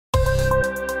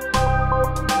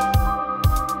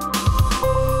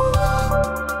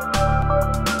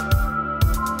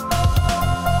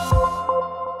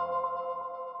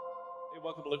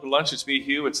lunch. It's me,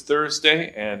 Hugh. It's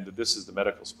Thursday, and this is the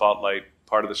Medical Spotlight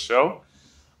part of the show.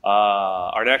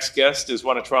 Our next guest is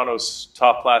one of Toronto's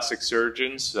top plastic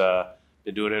surgeons.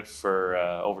 Been doing it for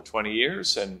over 20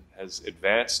 years and has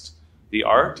advanced the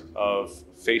art of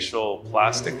facial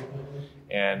plastic.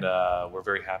 And we're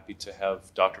very happy to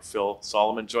have Dr. Phil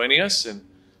Solomon joining us. And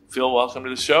Phil, welcome to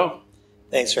the show.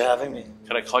 Thanks for having me.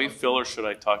 Can I call you Phil, or should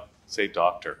I say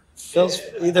doctor? Phil's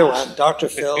either one, Dr.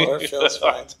 Phil or Phil's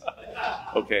fine.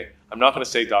 Okay, I'm not going to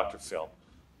say Dr. Phil.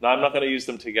 No, I'm not going to use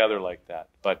them together like that.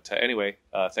 But anyway,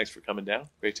 thanks for coming down.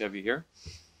 Great to have you here.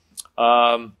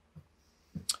 So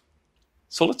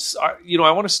let's, I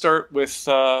want to start with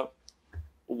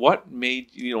what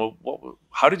made,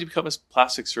 how did you become a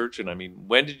plastic surgeon? I mean,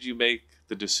 when did you make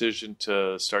the decision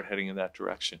to start heading in that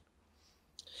direction?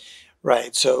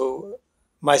 Right. So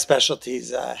my specialty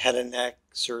is head and neck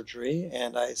surgery,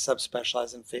 and I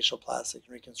subspecialize in facial plastic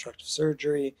and reconstructive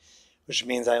surgery, which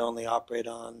means I only operate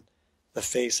on the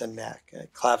face and neck,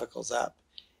 clavicles up.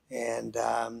 And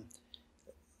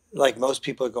like most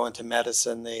people who go into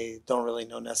medicine, they don't really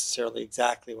know necessarily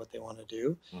exactly what they want to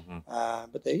do,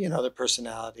 but they, their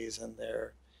personalities and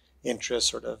their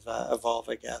interests sort of evolve,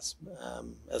 I guess,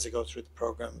 as they go through the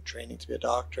program of training to be a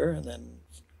doctor, and then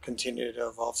continue to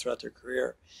evolve throughout their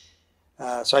career.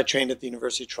 So I trained at the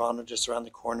University of Toronto, just around the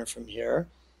corner from here,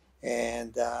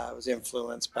 and I was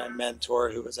influenced by a mentor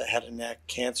who was a head and neck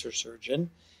cancer surgeon,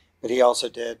 but he also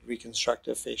did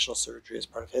reconstructive facial surgery as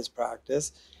part of his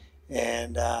practice,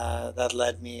 and that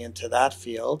led me into that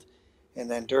field. And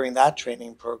then during that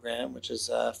training program, which is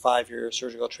a 5-year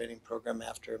surgical training program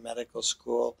after medical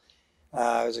school,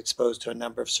 I was exposed to a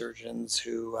number of surgeons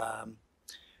who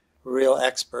real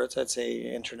experts, I'd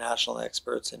say international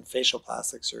experts in facial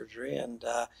plastic surgery, and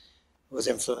was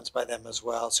influenced by them as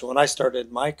well. So when I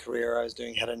started my career, I was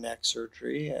doing head and neck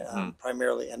surgery,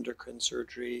 primarily endocrine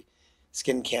surgery,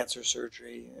 skin cancer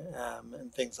surgery,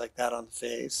 and things like that on the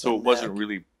face. So it wasn't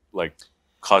really like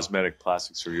cosmetic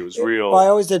plastic surgery, it was real? Well, I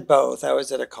always did both. I always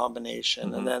did a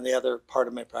combination. And then the other part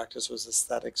of my practice was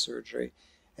aesthetic surgery.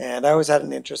 And I always had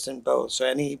an interest in both. So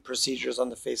any procedures on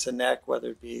the face and neck, whether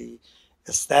it be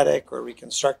aesthetic or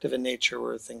reconstructive in nature,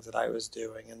 were things that I was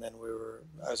doing. And then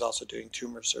I was also doing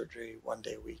tumor surgery 1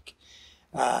 day a week.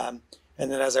 And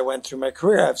then as I went through my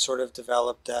career, I've sort of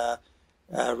developed a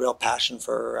real passion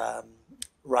for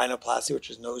rhinoplasty, which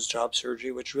is nose job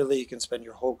surgery, which really you can spend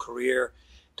your whole career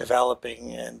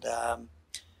developing and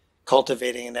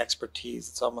cultivating an expertise.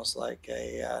 It's almost like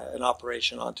an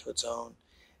operation onto its own.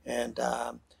 And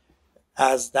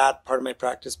as that part of my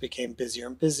practice became busier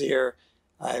and busier,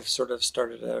 I've sort of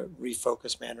started to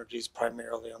refocus my energies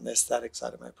primarily on the aesthetic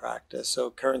side of my practice. So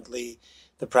currently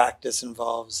the practice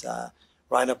involves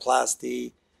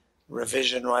rhinoplasty,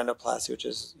 revision rhinoplasty, which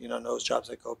is, nose jobs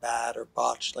that go bad or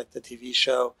botched like the TV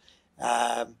show,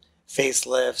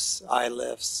 facelifts, eye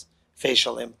lifts,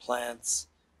 facial implants,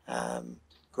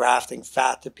 grafting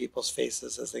fat to people's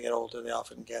faces. As they get older, they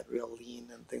often get real lean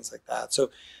and things like that. So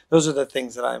those are the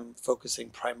things that I'm focusing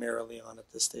primarily on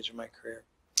at this stage of my career.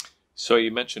 So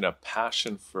you mentioned a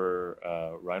passion for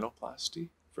rhinoplasty,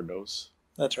 for nose.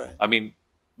 That's right. I mean,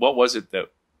 what was it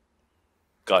that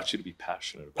got you to be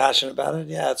passionate about it? Passionate about it?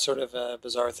 Yeah, it's sort of a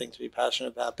bizarre thing to be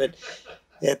passionate about, but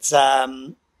it's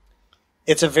a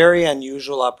very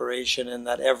unusual operation in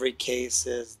that every case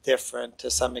is different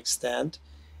to some extent.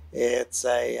 It's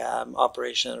a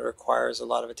operation that requires a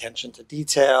lot of attention to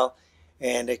detail,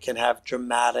 and it can have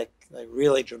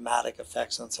really dramatic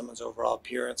effects on someone's overall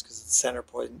appearance because it's the center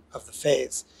point of the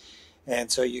face. And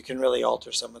so you can really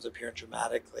alter someone's appearance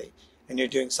dramatically. And you're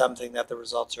doing something that the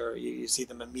results are, you see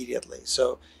them immediately.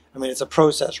 So, I mean, it's a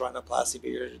process, rhinoplasty,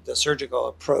 but the surgical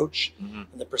approach and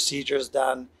the procedure is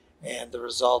done, and the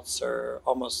results are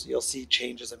almost, you'll see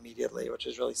changes immediately, which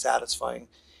is really satisfying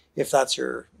if that's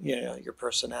your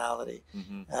personality.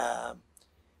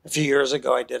 A few years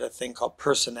ago, I did a thing called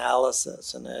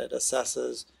personalysis, and it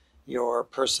assesses your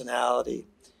personality.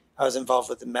 I was involved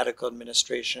with the medical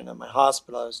administration at my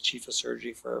hospital. I was chief of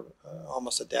surgery for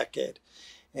almost a decade.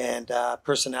 And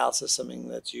personalysis is something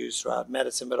that's used throughout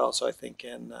medicine, but also I think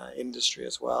in industry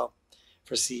as well,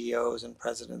 for CEOs and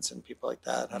presidents and people like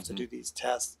that have to do these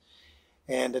tests.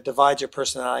 And it divides your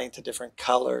personality into different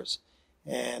colors,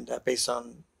 and based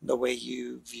on the way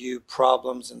you view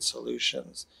problems and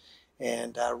solutions.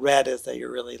 And red is that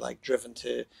you're really like driven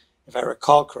to, if I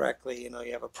recall correctly,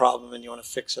 you have a problem and you want to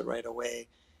fix it right away.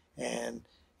 And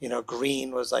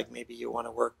green was like maybe you want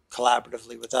to work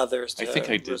collaboratively with others to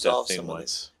I did resolve that thing some of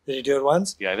once. Did you do it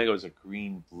once? Yeah, I think it was a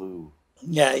green-blue.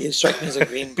 Yeah, you strike me as a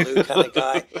green-blue kind of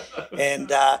guy.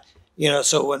 And,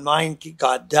 So when mine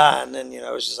got done, and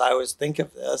it was just, I always think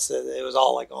of this, it was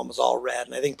all like almost all red,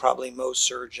 and I think probably most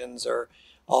surgeons are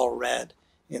all red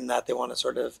in that they want to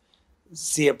sort of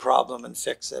see a problem and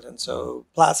fix it. And so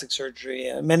plastic surgery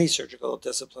and many surgical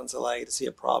disciplines allow you to see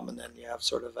a problem, and then you have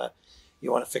sort of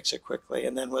you want to fix it quickly.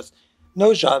 And then with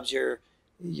nose jobs, you're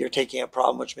taking a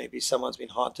problem which maybe someone's been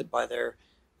haunted by their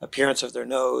appearance of their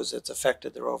nose. It's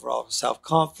affected their overall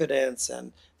self-confidence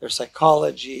and their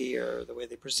psychology or the way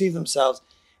they perceive themselves.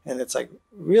 And it's like,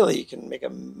 really, you can make a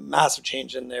massive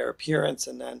change in their appearance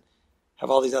and then have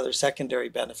all these other secondary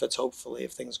benefits, hopefully,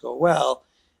 if things go well,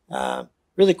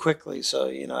 really quickly. So,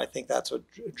 I think that's what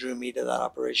drew me to that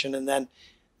operation. And then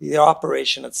the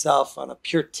operation itself, on a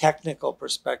pure technical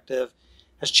perspective,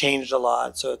 has changed a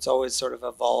lot. So it's always sort of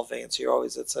evolving. So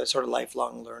it's a sort of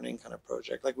lifelong learning kind of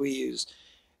project. Like we use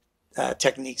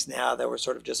techniques now that were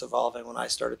sort of just evolving when I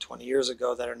started 20 years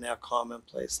ago that are now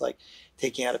commonplace, like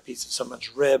taking out a piece of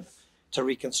someone's rib to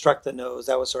reconstruct the nose.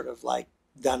 That was sort of like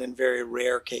done in very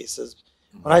rare cases.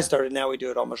 When I started, now we do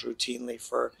it almost routinely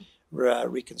for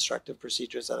reconstructive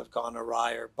procedures that have gone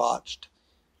awry or botched.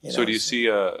 So do you see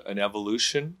an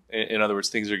evolution? In other words,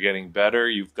 things are getting better.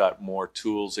 You've got more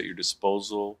tools at your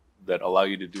disposal that allow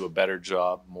you to do a better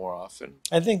job more often?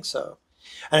 I think so.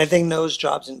 And I think nose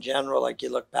jobs in general, like you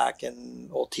look back in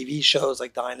old TV shows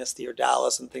like Dynasty or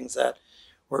Dallas and things that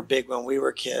were big when we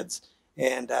were kids,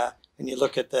 and you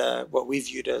look at what we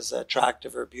viewed as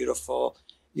attractive or beautiful,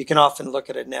 you can often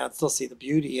look at it now and still see the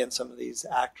beauty in some of these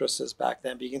actresses back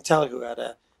then, but you can tell who had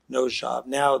a nose job.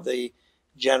 Now the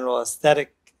general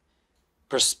aesthetic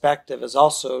perspective has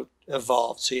also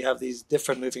evolved. So you have these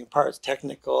different moving parts,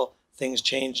 technical things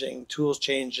changing, tools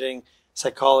changing,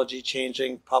 psychology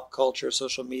changing, pop culture,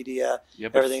 social media,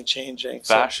 everything changing.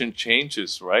 Fashion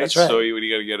changes, right? That's right. So you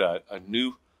got to get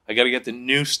I got to get the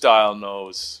new style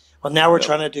nose. Well, now we're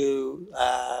trying to do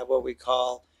what we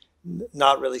call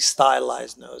not really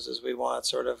stylized noses. We want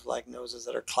sort of like noses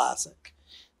that are classic,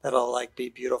 that'll like be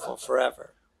beautiful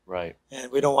forever. Right. And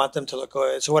we don't want them to look.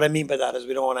 So what I mean by that is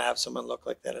we don't want to have someone look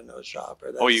like that a nose job.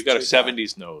 Or you've got a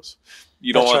 70s nose.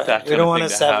 You don't want that kind of thing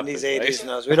to happen. We don't want a 70s, 80s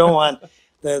nose. We don't want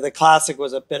the classic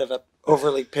was a bit of a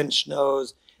overly pinched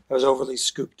nose. It was overly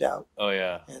scooped out. Oh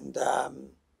yeah. And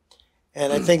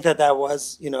I think that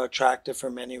was attractive for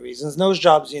many reasons. Nose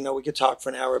jobs, we could talk for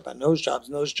an hour about nose jobs.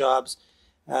 Nose jobs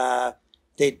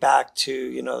date back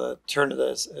to the turn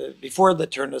of before the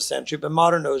turn of the century, but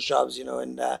modern nose jobs,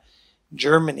 in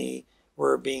Germany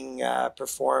were being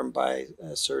performed by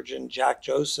surgeon Jack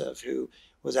Joseph, who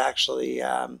was actually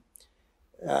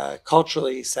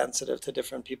culturally sensitive to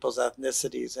different people's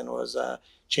ethnicities and was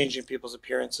changing people's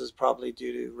appearances probably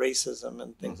due to racism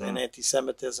and things, and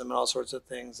anti-Semitism and all sorts of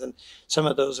things. And some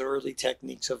of those early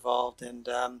techniques evolved, and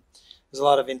there's a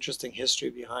lot of interesting history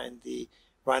behind the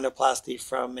rhinoplasty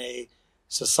from a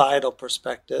societal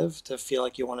perspective to feel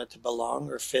like you wanted to belong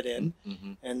or fit in.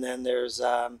 And then there's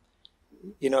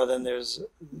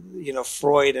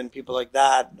Freud and people like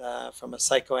that from a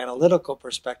psychoanalytical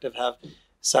perspective have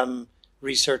some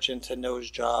research into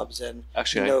nose jobs and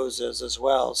noses as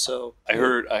well. So I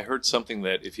heard something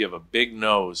that if you have a big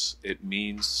nose, it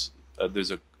means there's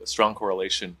a strong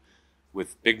correlation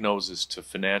with big noses to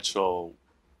financial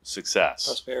success,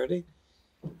 prosperity.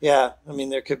 Yeah, I mean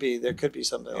there could be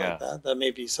something like that. That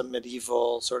may be some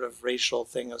medieval sort of racial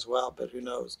thing as well, but who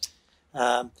knows?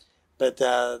 But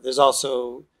there's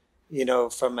also,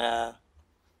 from a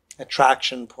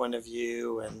attraction point of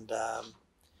view and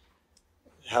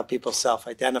how people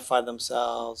self-identify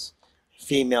themselves,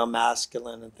 female,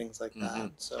 masculine, and things like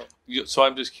that. So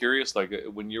I'm just curious, like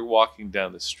when you're walking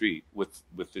down the street with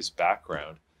this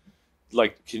background,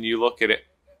 like can you look at it,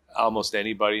 almost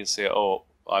anybody and say, oh,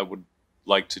 I would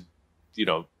like to,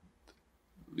 you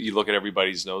look at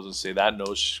everybody's nose and say that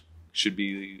nose should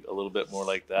be a little bit more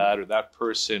like that, or that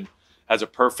person has a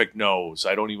perfect nose,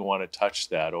 I don't even want to touch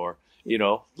that, or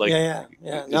like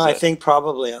no, I think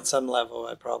probably on some level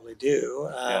I probably do.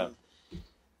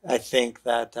 I think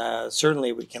that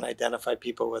certainly we can identify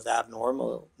people with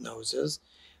abnormal noses.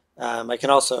 I can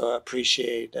also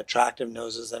appreciate attractive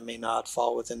noses that may not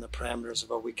fall within the parameters of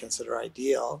what we consider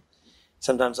ideal.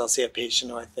 Sometimes I'll see a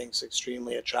patient who I think is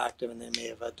extremely attractive and they may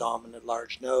have a dominant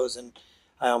large nose, and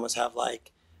I almost have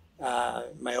like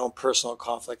my own personal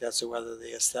conflict as to whether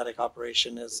the aesthetic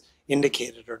operation is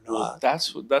indicated or not.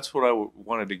 Well, that's what I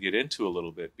wanted to get into a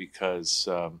little bit, because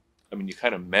you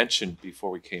kind of mentioned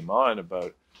before we came on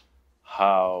about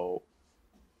how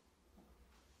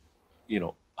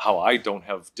how I don't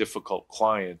have difficult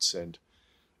clients, and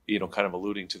kind of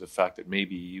alluding to the fact that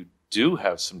maybe you do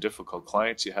have some difficult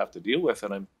clients you have to deal with,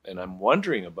 and I'm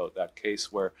wondering about that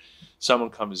case where someone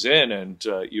comes in and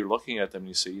you're looking at them and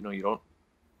you say,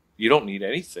 you don't need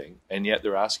anything, and yet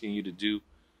they're asking you to do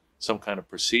some kind of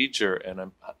procedure,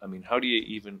 and how do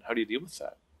you deal with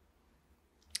that?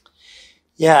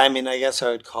 Yeah, I mean, I guess I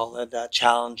would call it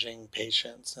challenging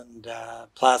patients, and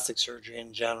plastic surgery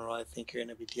in general. I think you're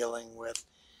going to be dealing with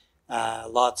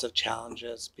lots of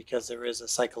challenges because there is a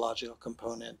psychological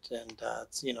component, and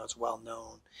it's well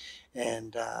known,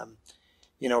 and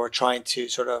we're trying to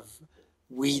sort of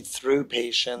weed through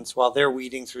patients while they're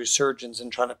weeding through surgeons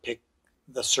and trying to pick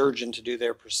the surgeon to do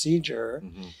their procedure.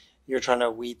 Mm-hmm. You're trying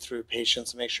to weed through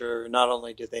patients and make sure not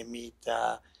only do they meet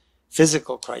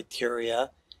physical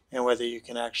criteria and whether you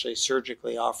can actually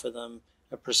surgically offer them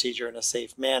a procedure in a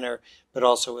safe manner, but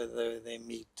also whether they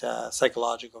meet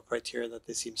psychological criteria, that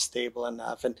they seem stable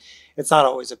enough. And it's not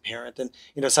always apparent. And,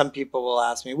 some people will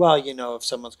ask me, well, if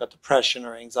someone's got depression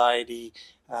or anxiety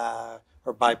or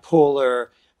bipolar,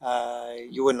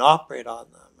 you wouldn't operate on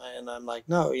them. And I'm like,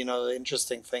 no, the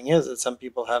interesting thing is that some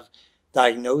people have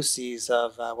diagnoses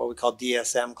of what we call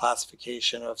DSM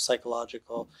classification of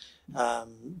psychological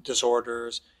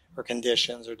disorders or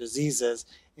conditions or diseases,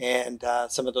 and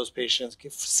some of those patients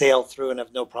sail through and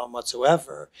have no problem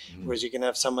whatsoever. Mm-hmm. Whereas you can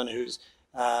have someone who's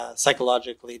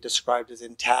psychologically described as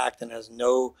intact and has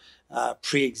no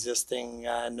pre-existing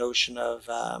notion of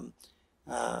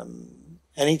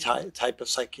any type of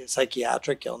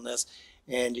psychiatric illness,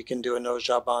 and you can do a nose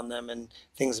job on them and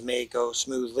things may go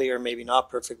smoothly or maybe not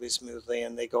perfectly smoothly,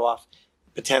 and they go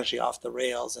potentially off the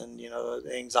rails, and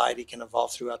the anxiety can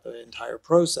evolve throughout the entire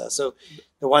process. So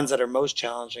the ones that are most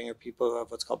challenging are people who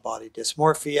have what's called body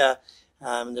dysmorphia,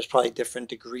 and there's probably different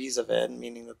degrees of it,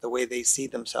 meaning that the way they see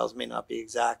themselves may not be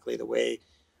exactly the way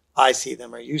I see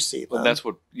them or you see them. And that's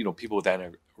what people with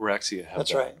anorexia have.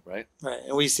 That's right.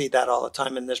 And we see that all the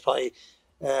time, and there's probably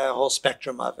a whole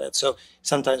spectrum of it. So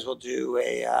sometimes we'll do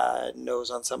a nose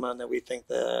on someone that we think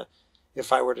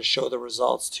if I were to show the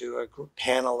results to a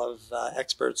panel of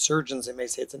expert surgeons, they may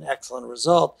say it's an excellent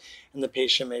result, and the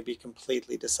patient may be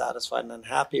completely dissatisfied and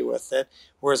unhappy with it.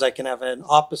 Whereas I can have an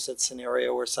opposite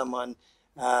scenario where someone,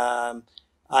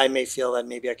 I may feel that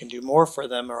maybe I can do more for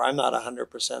them, or I'm not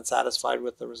 100% satisfied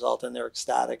with the result and they're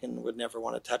ecstatic and would never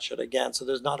want to touch it again. So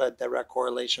there's not a direct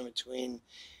correlation between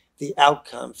the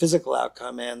outcome, physical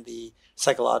outcome, and the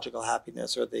psychological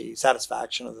happiness or the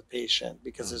satisfaction of the patient,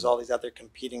 because there's all these other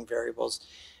competing variables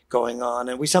going on.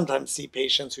 And we sometimes see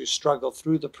patients who struggle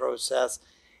through the process,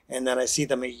 and then I see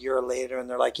them a year later and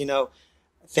they're like,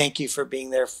 thank you for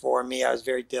being there for me. I was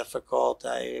very difficult.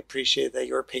 I appreciate that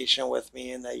you were patient with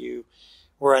me and that you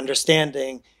were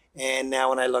understanding. And now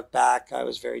when I look back, I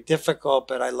was very difficult,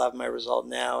 but I love my result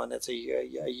now. And it's a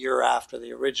year after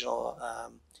the original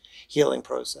healing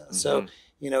process. So,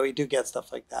 we do get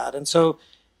stuff like that. And so,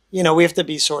 we have to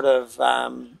be sort of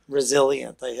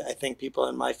resilient. I think people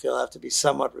in my field have to be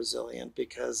somewhat resilient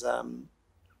because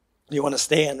you want to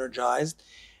stay energized,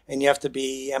 and you have to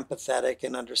be empathetic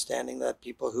and understanding that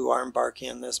people who are embarking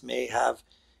on this may have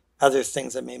other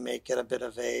things that may make it a bit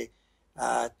of a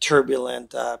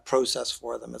turbulent process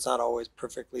for them. It's not always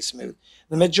perfectly smooth.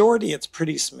 The majority, it's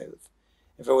pretty smooth.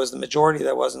 If it was the majority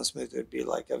that wasn't smooth, it would be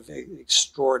like an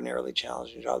extraordinarily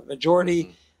challenging job. The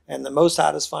majority and the most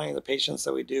satisfying, the patients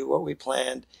that we do what we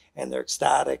planned, and they're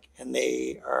ecstatic and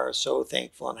they are so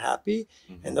thankful and happy.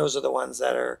 And those are the ones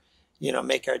that are,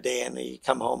 make our day and they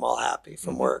come home all happy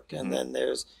from work. And then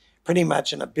there's pretty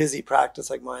much, in a busy practice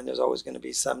like mine, there's always going to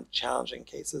be some challenging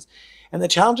cases. And the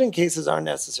challenging cases aren't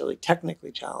necessarily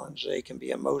technically challenged. They can be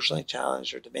emotionally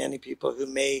challenged or demanding people who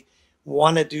may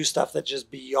want to do stuff that's just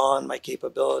beyond my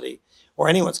capability or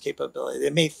anyone's capability.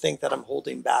 They may think that I'm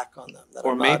holding back on them.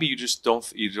 Or maybe you just don't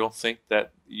think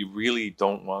that you really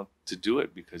don't want to do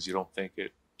it because you don't think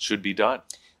it should be done.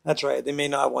 That's right. They may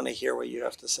not want to hear what you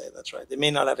have to say. That's right. They may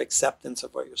not have acceptance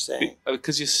of what you're saying.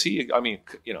 Because you see,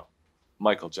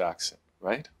 Michael Jackson,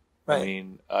 right? Right.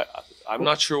 I'm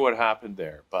not sure what happened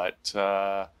there, but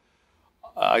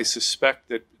I suspect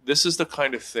that this is the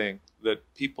kind of thing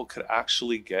that people could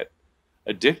actually get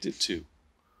addicted to.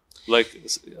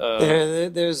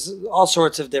 There's all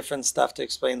sorts of different stuff to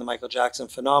explain the Michael Jackson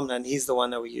phenomenon. He's the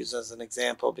one that we use as an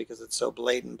example because it's so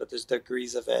blatant, but there's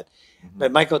degrees of it.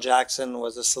 But Michael Jackson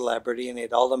was a celebrity and he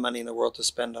had all the money in the world to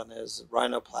spend on his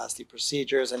rhinoplasty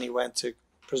procedures, and he went to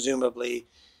presumably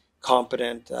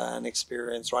competent and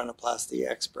experienced rhinoplasty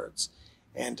experts.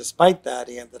 And despite that,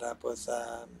 he ended up with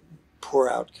poor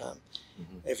outcome.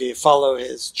 If you follow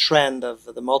his trend of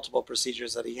the multiple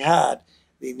procedures that he had,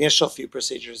 the initial few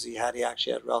procedures he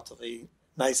actually had relatively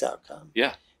nice outcome.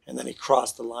 Yeah. and then he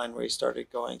crossed the line where he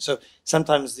started going. So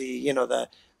sometimes the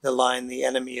line, the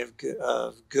enemy of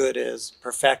good is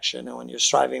perfection. And when you're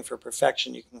striving for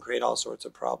perfection, you can create all sorts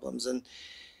of problems. And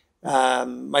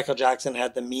Michael Jackson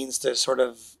had the means to sort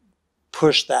of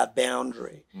push that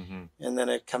boundary. Mm-hmm. And then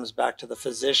it comes back to the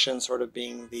physician sort of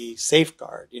being the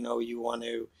safeguard. You want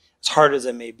to, as hard as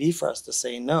it may be for us to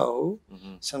say no,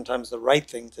 mm-hmm. sometimes the right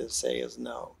thing to say is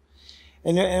no.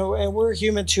 And we're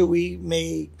human too. We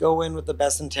may go in with the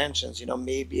best intentions.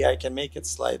 Maybe I can make it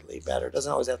slightly better. It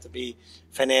doesn't always have to be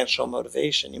financial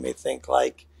motivation. You may think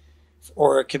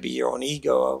or it could be your own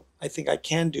ego. I think I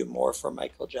can do more for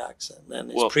Michael Jackson than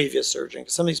his previous surgeon.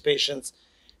 Because some of these patients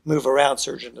move around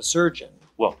surgeon to surgeon.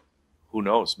 Well, who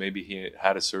knows? Maybe he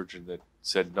had a surgeon that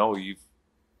said, no,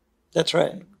 that's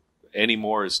right. Any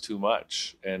more is too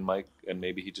much. And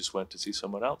maybe he just went to see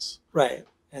someone else. Right.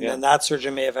 And then that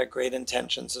surgeon may have had great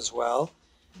intentions as well,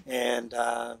 and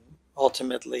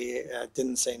ultimately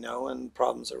didn't say no, and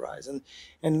problems arise.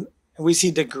 And we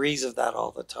see degrees of that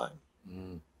all the time.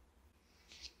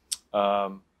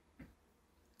 Mm.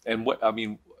 And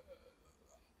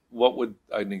what would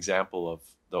an example of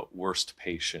the worst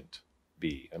patient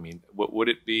be? Would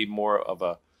it be more of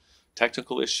a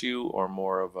technical issue or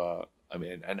more of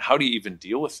and how do you even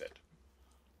deal with it?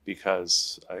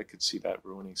 Because I could see that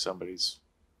ruining somebody's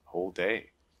whole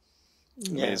day.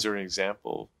 Is there an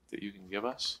example that you can give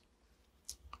us?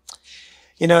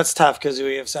 It's tough because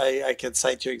I could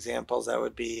cite you examples that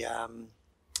would be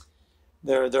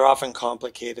they're often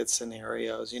complicated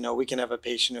scenarios. We can have a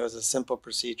patient who has a simple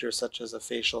procedure such as a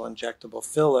facial injectable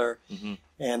filler, mm-hmm.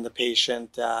 and the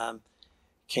patient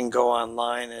can go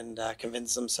online and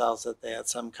convince themselves that they had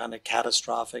some kind of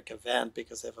catastrophic event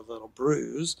because they have a little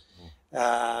bruise.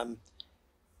 Mm-hmm.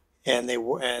 And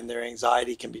their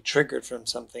anxiety can be triggered from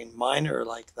something minor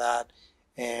like that,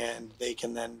 and they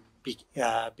can then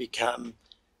become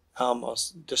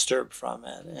almost disturbed from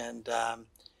it, and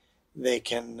they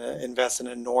can invest an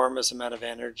enormous amount of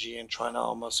energy in trying to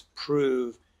almost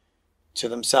prove to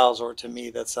themselves or to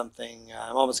me that something,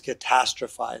 almost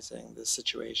catastrophizing the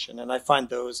situation. And I find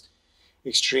those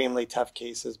extremely tough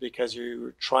cases because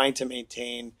you're trying to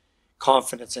maintain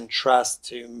confidence and trust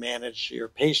to manage your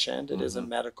patient. It mm-hmm. is a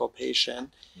medical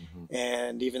patient. Mm-hmm.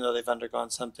 And even though they've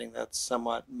undergone something that's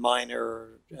somewhat minor or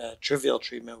trivial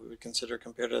treatment, we would consider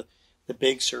compared to the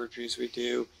big surgeries we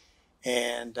do,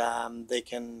 and they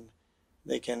can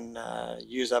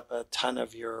use up a ton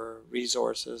of your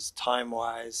resources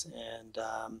time-wise and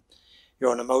your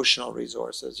own emotional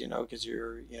resources, because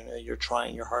you're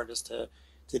trying your hardest to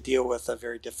deal with a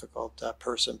very difficult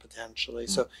person potentially.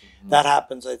 So mm-hmm. that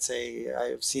happens. I'd say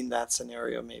I've seen that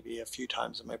scenario maybe a few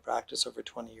times in my practice over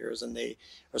 20 years, and they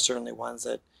are certainly ones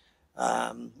that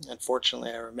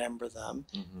unfortunately I remember them.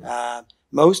 Mm-hmm.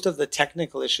 Most of the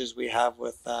technical issues we have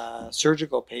with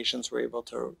surgical patients we're able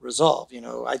to resolve.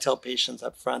 I tell patients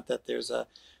up front that there's a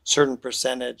certain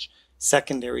percentage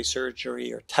secondary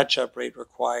surgery or touch-up rate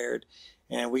required.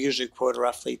 And we usually quote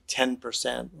roughly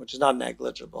 10%, which is not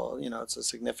negligible. It's a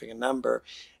significant number.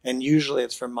 And usually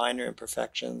it's for minor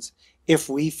imperfections if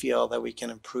we feel that we can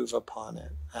improve upon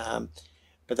it.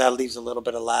 But that leaves a little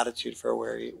bit of latitude for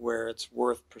where it's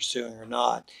worth pursuing or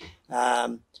not.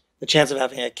 The chance of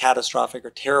having a catastrophic or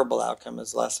terrible outcome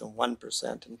is less than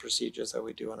 1% in procedures that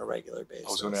we do on a regular basis.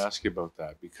 I was going to ask you about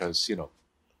that because,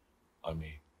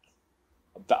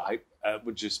 it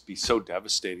would just be so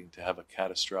devastating to have a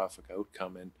catastrophic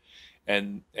outcome.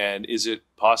 And is it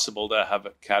possible to have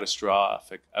a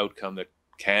catastrophic outcome that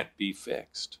can't be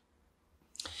fixed?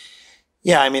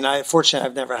 Yeah, fortunately,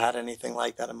 I've never had anything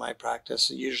like that in my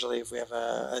practice. Usually, if we have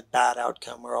a bad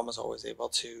outcome, we're almost always able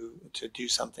to do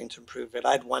something to improve it.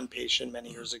 I had one patient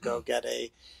many years ago get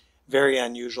a very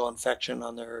unusual infection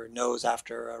on their nose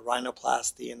after a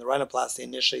rhinoplasty, and the rhinoplasty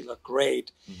initially looked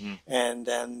great, mm-hmm. and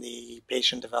then the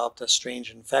patient developed a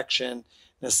strange infection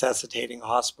necessitating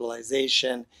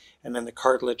hospitalization, and then the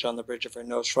cartilage on the bridge of her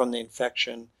nose from the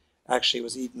infection actually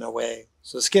was eaten away.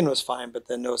 So the skin was fine, but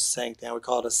the nose sank down. We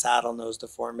call it a saddle nose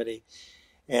deformity.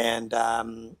 And,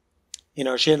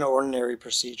 she had an ordinary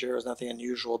procedure. There was nothing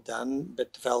unusual done,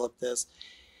 but developed this.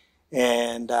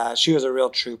 And she was a real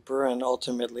trooper, and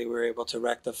ultimately we were able to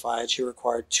rectify it. She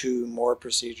required 2 more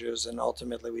procedures, and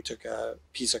ultimately we took a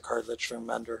piece of cartilage from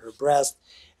under her breast,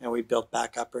 and we built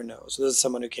back up her nose. So this is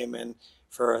someone who came in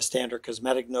for a standard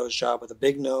cosmetic nose job with a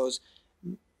big nose.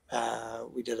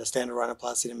 We did a standard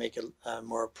rhinoplasty to make it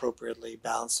more appropriately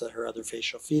balanced to her other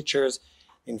facial features.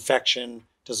 Infection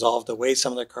dissolved away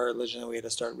some of the cartilage, and then we had to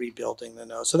start rebuilding the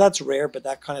nose. So that's rare, but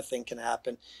that kind of thing can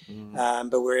happen. Mm-hmm.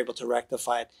 But we're able to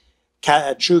rectify it.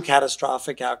 a true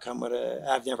catastrophic outcome would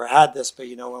I've never had this, but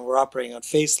when we're operating on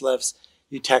facelifts,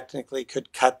 you technically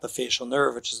could cut the facial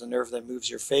nerve, which is the nerve that moves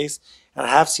your face. And I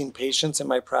have seen patients in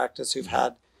my practice who've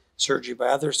had surgery by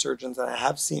other surgeons, and I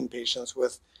have seen patients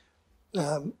with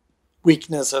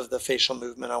weakness of the facial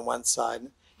movement on one side.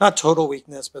 Not total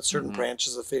weakness, but certain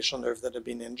branches of facial nerve that have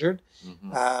been injured.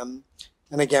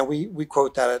 And again, we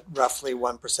quote that at roughly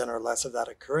 1% or less of that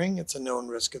occurring. It's a known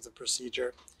risk of the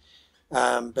procedure.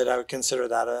 But I would consider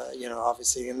that,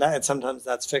 obviously, and sometimes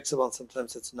that's fixable and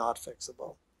sometimes it's not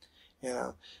fixable.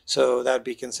 So that would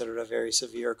be considered a very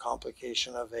severe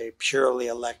complication of a purely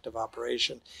elective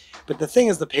operation. But the thing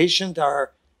is, the patient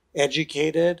are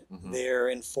educated, they're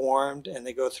informed, and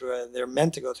they're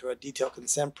meant to go through a detailed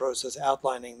consent process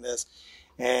outlining this.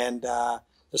 And the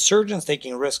surgeon's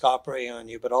taking a risk operating on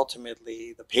you, but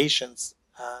ultimately the patient's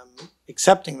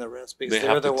accepting the risk because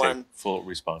they're the one full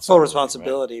responsibility. Full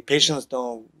responsibility. Right? Patients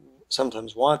don't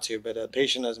sometimes want to, but a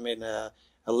patient has made an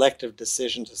elective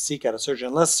decision to seek out a surgeon,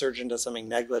 unless the surgeon does something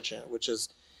negligent, which is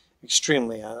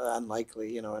extremely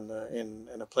unlikely. In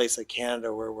a place like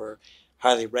Canada where we're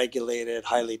highly regulated,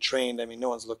 highly trained. I mean, no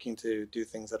one's looking to do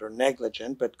things that are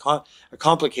negligent, but a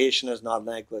complication is not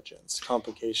negligence.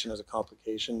 Complication is a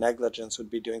complication. Negligence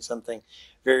would be doing something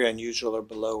very unusual or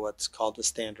below what's called the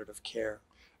standard of care.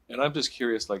 And I'm just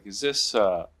curious, like, is this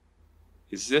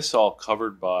all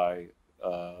covered by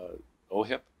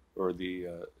OHIP or the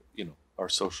our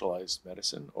socialized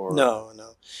medicine? Or No.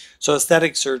 So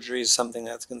aesthetic surgery is something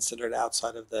that's considered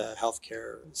outside of the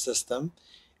healthcare system.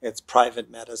 It's private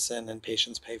medicine and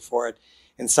patients pay for it.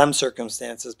 In some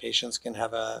circumstances, patients can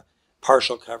have a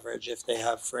partial coverage if they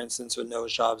have, for instance, with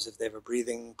nose jobs, if they have a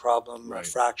breathing problem, a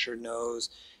fractured nose,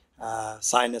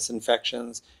 sinus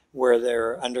infections, where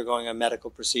they're undergoing a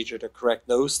medical procedure to correct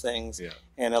those things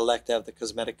and elect to have the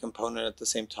cosmetic component at the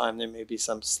same time. There may be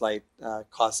some slight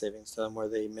cost savings to them where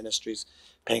the ministry's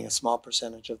paying a small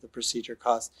percentage of the procedure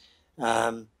cost.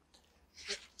 And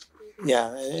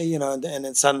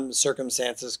in some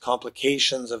circumstances,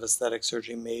 complications of aesthetic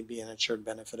surgery may be an insured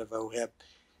benefit of OHIP.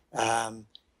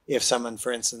 If someone,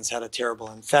 for instance, had a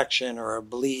terrible infection or a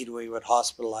bleed, we would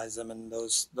hospitalize them, and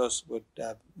those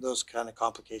kind of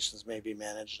complications may be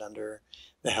managed under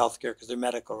the healthcare because they're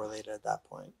medical related at that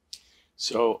point.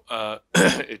 So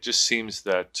it just seems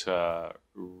that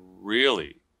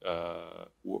really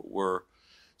we're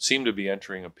seem to be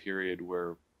entering a period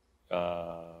where,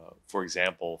 for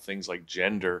example, things like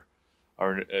gender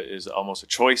is almost a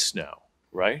choice now,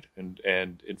 right?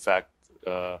 And in fact,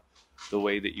 the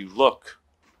way that you look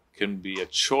can be a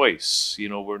choice.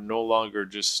 We're no longer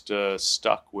just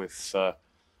stuck with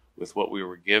what we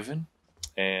were given,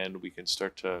 and we can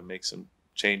start to make some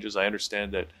changes. I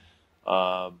understand that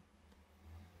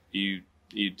you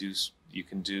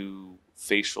can do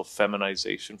facial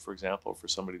feminization, for example, for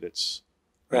somebody that's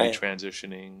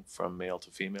transitioning from male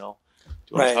to female. Do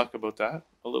you want to talk about that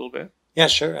a little bit? Yeah,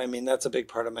 sure. I mean, that's a big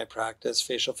part of my practice.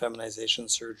 Facial feminization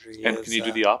surgery. And can you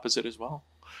do the opposite as well?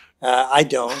 I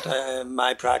don't.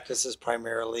 My practice is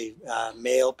primarily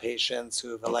male patients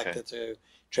who have elected to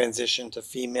transition to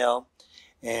female,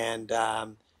 and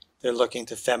they're looking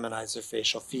to feminize their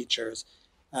facial features.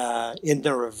 In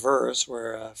the reverse,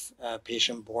 where a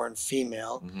patient born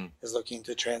female is looking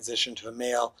to transition to a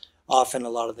male, often a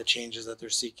lot of the changes that they're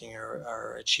seeking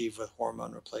are achieved with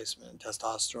hormone replacement and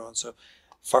testosterone. So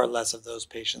far less of those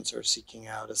patients are seeking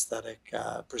out aesthetic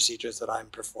procedures that I'm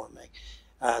performing.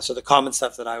 So the common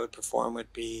stuff that I would perform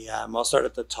would be, I'll start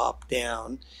at the top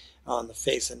down on the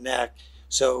face and neck.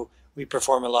 So we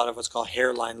perform a lot of what's called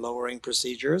hairline lowering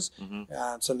procedures.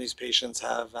 Some of these patients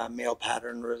have male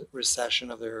pattern recession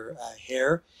of their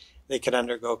hair. They could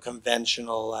undergo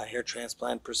conventional hair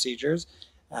transplant procedures.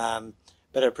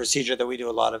 But a procedure that we do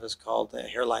a lot of is called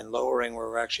hairline lowering, where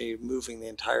we're actually moving the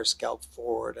entire scalp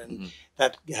forward, and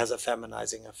that has a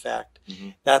feminizing effect.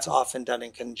 That's often done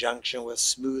in conjunction with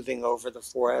smoothing over the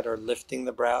forehead or lifting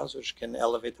the brows, which can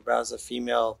elevate the brows. A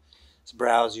female's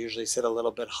brows usually sit a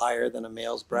little bit higher than a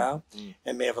male's brow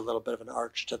and may have a little bit of an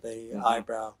arch to the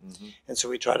eyebrow. And so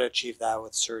we try to achieve that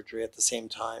with surgery at the same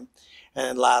time. And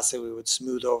then lastly, we would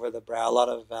smooth over the brow. A lot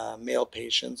of male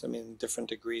patients, different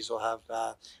degrees, will have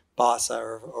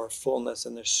bossa or fullness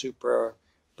in their super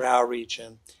brow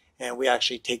region, and we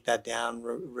actually take that down,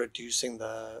 reducing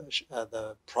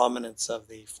the prominence of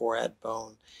the forehead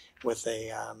bone with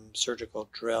a surgical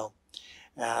drill.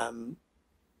 And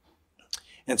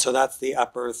so that's the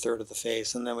upper third of the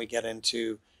face, and then we get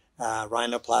into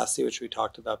rhinoplasty, which we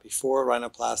talked about before.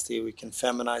 Rhinoplasty, we can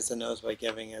feminize the nose by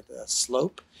giving it a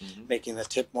slope, making the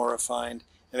tip more refined,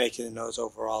 and making the nose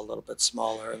overall a little bit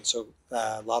smaller. And so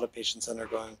a lot of patients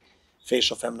undergoing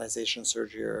facial feminization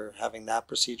surgery or having that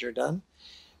procedure done.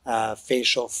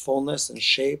 Facial fullness and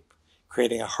shape,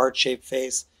 creating a heart-shaped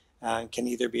face, can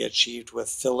either be achieved with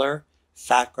filler,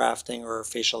 fat grafting, or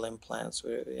facial implants.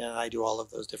 I do all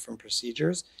of those different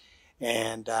procedures.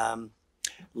 And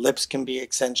lips can be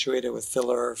accentuated with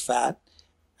filler or fat.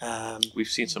 We've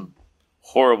seen some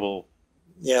horrible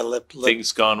lip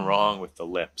things gone wrong with the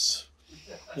lips.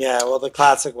 Yeah, well, the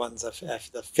classic one's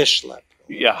the fish lip.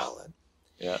 Yeah. Call it.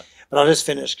 Yeah. But I'll just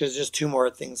finish because just two more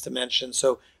things to mention.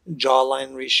 So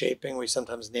jawline reshaping, we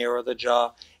sometimes narrow the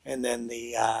jaw, and then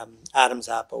the Adam's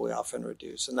apple we often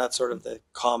reduce, and that's sort of the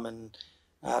common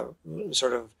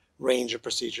sort of range of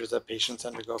procedures that patients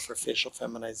undergo for facial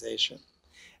feminization.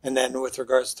 And then with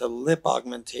regards to lip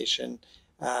augmentation,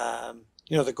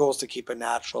 the goal is to keep a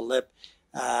natural lip.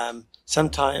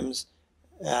 Sometimes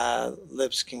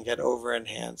lips can get over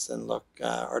enhanced and look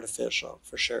artificial,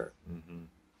 for sure. Mm-hmm.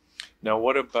 Now,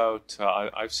 what about,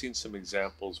 I've seen some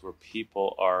examples where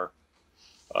people are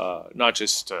not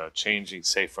just changing,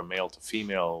 say, from male to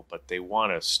female, but they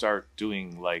want to start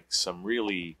doing like some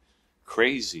really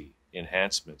crazy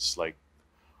enhancements. Like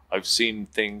I've seen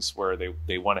things where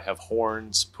they want to have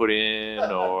horns put in,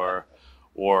 or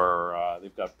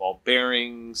they've got ball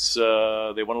bearings. They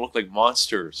want to look like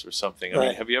monsters or something. I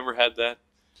mean, have you ever had that?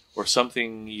 Or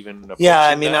something even? Yeah,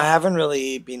 I mean, I haven't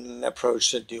really been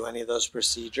approached to do any of those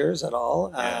procedures at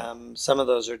all. Yeah. Some of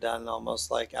those are done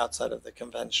almost like outside of the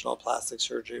conventional plastic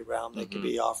surgery realm. They can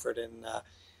be offered in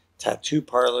tattoo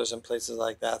parlors and places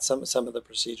like that. Some of the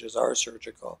procedures are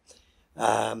surgical.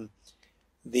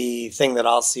 The thing that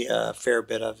I'll see a fair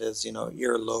bit of is,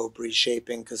 earlobe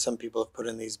reshaping, because some people have put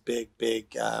in these big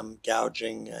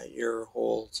gouging ear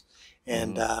holes,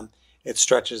 and it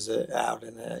stretches it out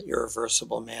in an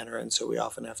irreversible manner, and so we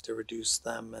often have to reduce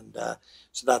them. And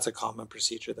so that's a common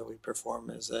procedure that we perform,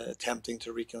 is attempting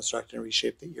to reconstruct and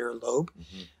reshape the earlobe.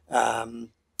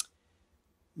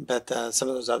 But some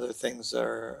of those other things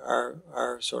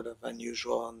are sort of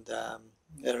unusual, and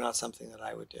they're not something that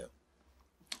I would do.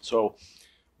 So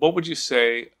what would you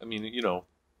say? I mean,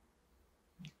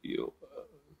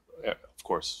 of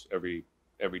course, every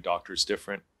doctor is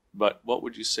different, but what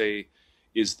would you say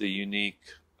is the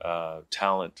unique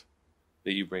talent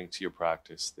that you bring to your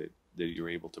practice that you're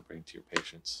able to bring to your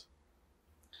patients?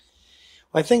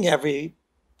 Well, I think every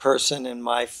person in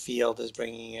my field is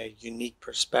bringing a unique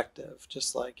perspective,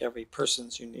 just like every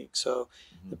person's unique. So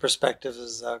the perspective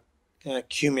is an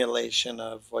accumulation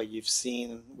of what you've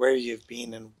seen, where you've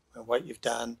been, and what you've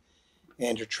done,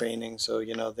 and your training. So,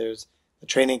 there's the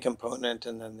training component,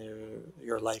 and then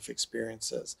your life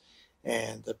experiences.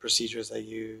 And the procedures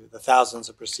the thousands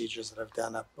of procedures that I've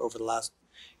done up over the last,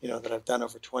 that I've done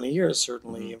over 20 years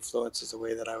certainly influences the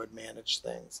way that I would manage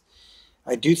things.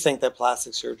 I do think that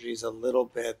plastic surgery is a little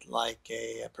bit like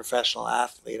a professional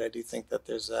athlete. I do think that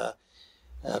there's a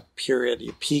period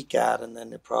you peak at, and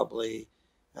then it probably,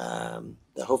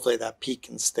 hopefully that peak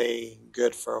can stay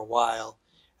good for a while.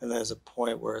 And there's a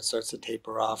point where it starts to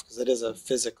taper off, because it is a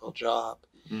physical job.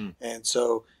 And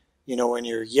so, when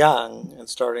you're young and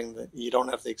you don't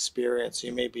have the experience.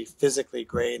 You may be physically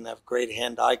great and have great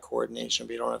hand-eye coordination,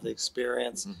 but you don't have the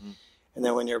experience. And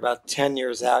then when you're about 10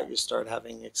 years out, you start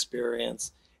having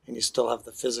experience, and you still have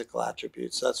the physical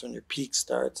attributes. So that's when your peak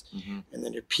starts. And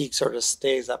then your peak sort of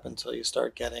stays up until you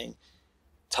start getting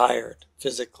tired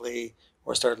physically,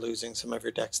 or start losing some of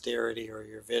your dexterity or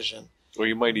your vision. Or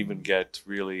you might even get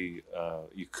really,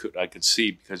 I could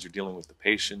see, because you're dealing with the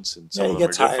patients and some of them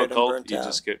are difficult, you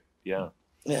just get, Yeah.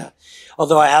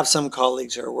 Although I have some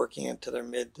colleagues who are working into their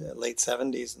late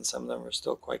 70s, and some of them are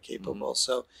still quite capable.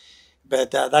 So,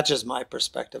 but that's just my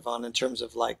perspective on, in terms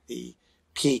of like the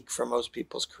peak for most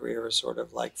people's career is sort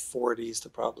of like 40s to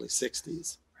probably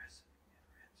 60s.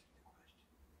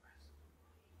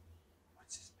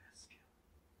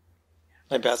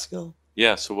 My best skill?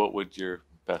 Yeah. So what would your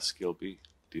best skill be,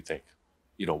 do you think?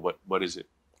 What is it?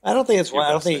 I don't think it's one.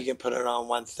 I don't think you can put it on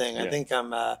one thing. I think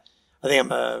I'm a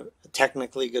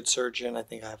technically good surgeon. I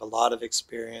think I have a lot of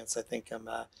experience. I think I'm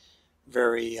a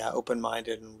very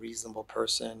open-minded and reasonable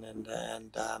person,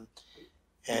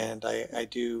 and I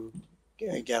do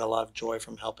get a lot of joy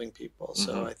from helping people.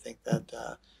 So I think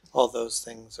that all those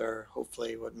things are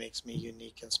hopefully what makes me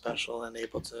unique and special, and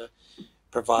able to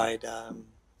provide,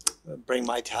 bring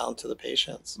my talent to the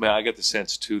patients. I mean, I get the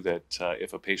sense too that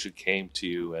if a patient came to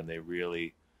you and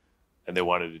they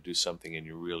wanted to do something, and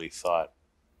you really thought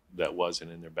that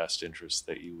wasn't in their best interest,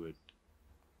 that you would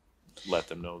let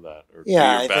them know that, or do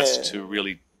your best to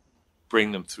really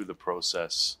bring them through the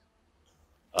process,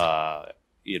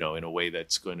 in a way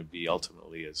that's going to be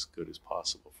ultimately as good as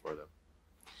possible for them.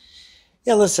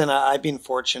 Yeah, listen, I've been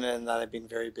fortunate in that I've been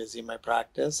very busy in my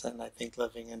practice, and I think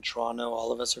living in Toronto,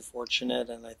 all of us are fortunate,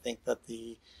 and I think that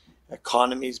the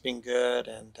economy's been good,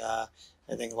 and I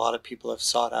think a lot of people have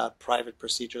sought out private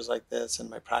procedures like this,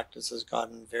 and my practice has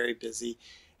gotten very busy,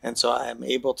 and so I am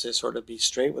able to sort of be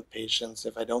straight with patients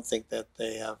if I don't think that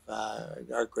they have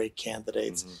are great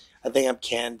candidates. Hmm. I think I'm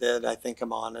candid, I think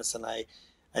I'm honest, and I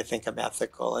think I'm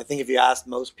ethical. I think if you ask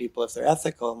most people if they're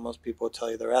ethical, most people will tell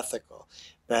you they're ethical.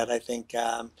 But I think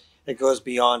it goes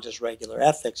beyond just regular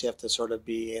ethics. You have to sort of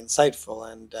be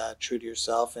insightful and true to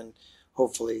yourself, and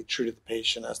hopefully true to the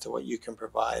patient as to what you can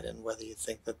provide and whether you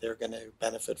think that they're going to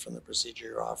benefit from the procedure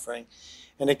you're offering.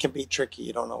 And it can be tricky.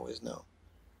 You don't always know.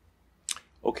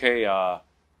 Okay,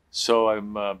 so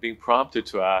I'm being prompted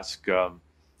to ask,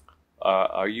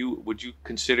 would you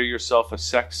consider yourself a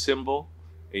sex symbol,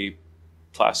 a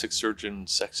plastic surgeon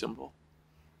sex symbol?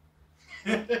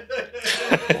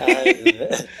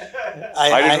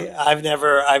 I've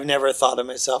never thought of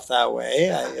myself that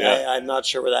way. I'm not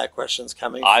sure where that question's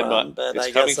coming from, but it's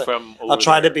I coming guess from I'll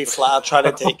try there. to be flat. I'll try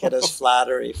to take it as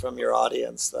flattery from your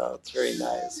audience, though. It's very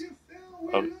nice.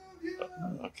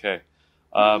 Okay.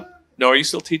 No, are you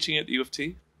still teaching at the U of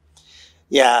T?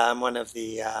 Yeah, I'm one of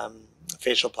the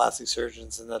facial plastic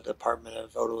surgeons in the Department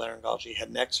of Otolaryngology Head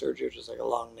and Neck Surgery, which is like a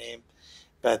long name.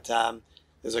 But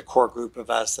there's a core group of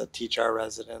us that teach our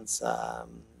residents how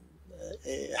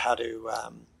to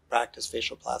practice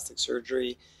facial plastic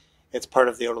surgery. It's part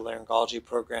of the otolaryngology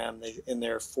program. In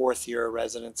their 4th year of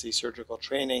residency surgical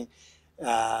training,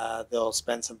 they'll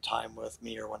spend some time with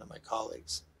me or one of my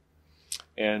colleagues.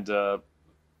 And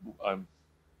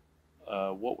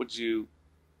what would you,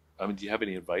 do you have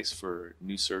any advice for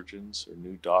new surgeons or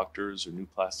new doctors or new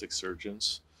plastic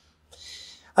surgeons?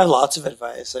 I have lots of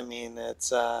advice. I mean,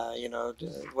 it's,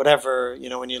 whatever,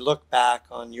 when you look back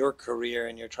on your career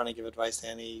and you're trying to give advice to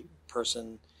any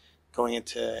person going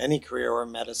into any career or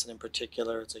medicine in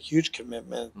particular, it's a huge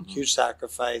commitment, huge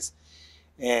sacrifice,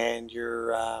 and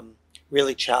you're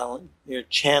really you're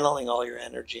channeling all your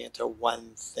energy into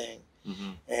one thing.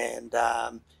 And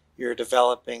you're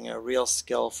developing a real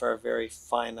skill for a very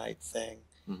finite thing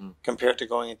compared to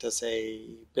going into, say,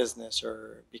 business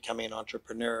or becoming an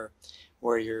entrepreneur,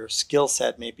 where your skill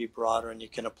set may be broader and you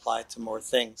can apply to more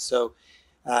things. So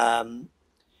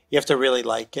you have to really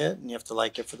like it, and you have to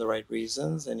like it for the right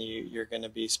reasons, and you're going to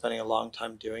be spending a long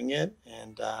time doing it,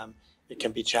 and it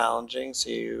can be challenging.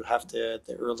 So you have to, at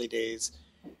the early days,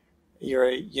 you're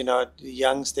at the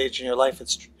young stage in your life,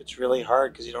 it's really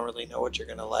hard because you don't really know what you're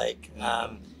going to like.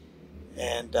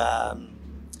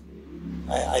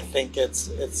 I think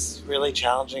it's really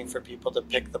challenging for people to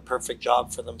pick the perfect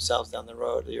job for themselves down the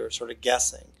road. You're sort of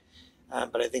guessing.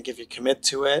 But I think if you commit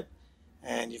to it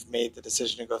and you've made the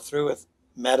decision to go through with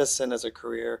medicine as a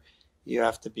career, you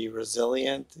have to be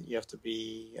resilient. You have to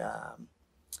be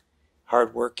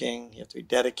hardworking. You have to be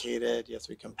dedicated. You have to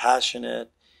be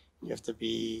compassionate. You have to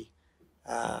be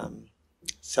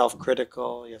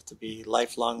self-critical. You have to be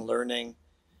lifelong learning.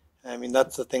 I mean,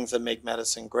 that's the things that make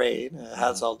medicine great. It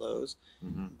has all those.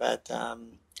 But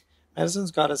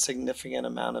medicine's got a significant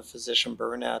amount of physician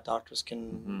burnout. Doctors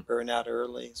can burn out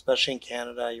early, especially in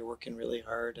Canada. You're working really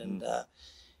hard, and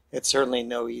it's certainly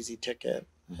no easy ticket.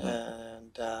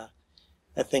 And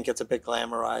I think it's a bit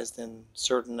glamorized in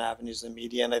certain avenues of the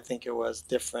media, and I think it was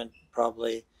different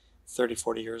probably 30,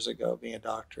 40 years ago being a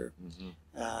doctor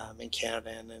in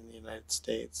Canada and in the United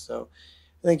States. So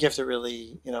I think you have to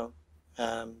really,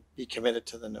 be committed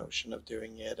to the notion of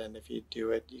doing it. And if you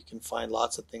do it, you can find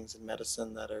lots of things in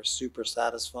medicine that are super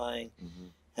satisfying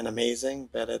and amazing,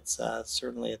 but it's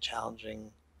certainly a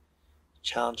challenging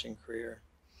career.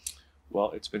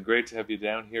 Well, it's been great to have you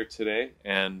down here today,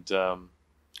 and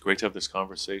great to have this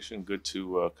conversation. Good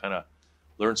to kind of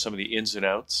learn some of the ins and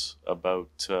outs about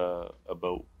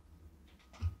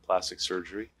plastic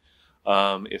surgery.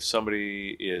 If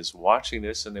somebody is watching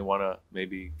this and they want to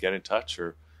maybe get in touch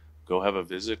or go have a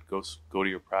visit, go to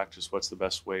your practice, what's the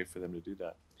best way for them to do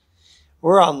that?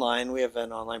 We're online. We have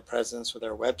an online presence with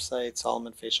our website,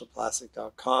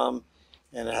 solomonfacialplastic.com,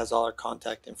 and it has all our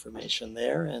contact information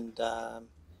there. And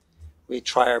we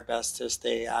try our best to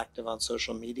stay active on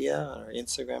social media, on our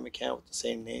Instagram account with the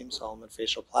same name, Solomon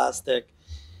Facial Plastic.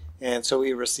 And so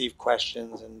we receive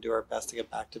questions and do our best to get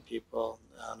back to people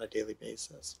on a daily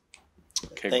basis.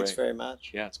 Okay, thanks great. very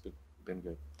much. Yeah, it's been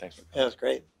good. Thanks for coming. Yeah, it was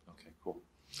great. Okay, cool.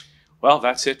 Well,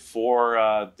 that's it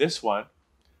for this one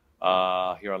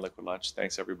here on Liquid Lunch.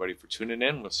 Thanks, everybody, for tuning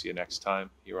in. We'll see you next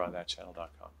time here on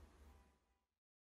ThatChannel.com.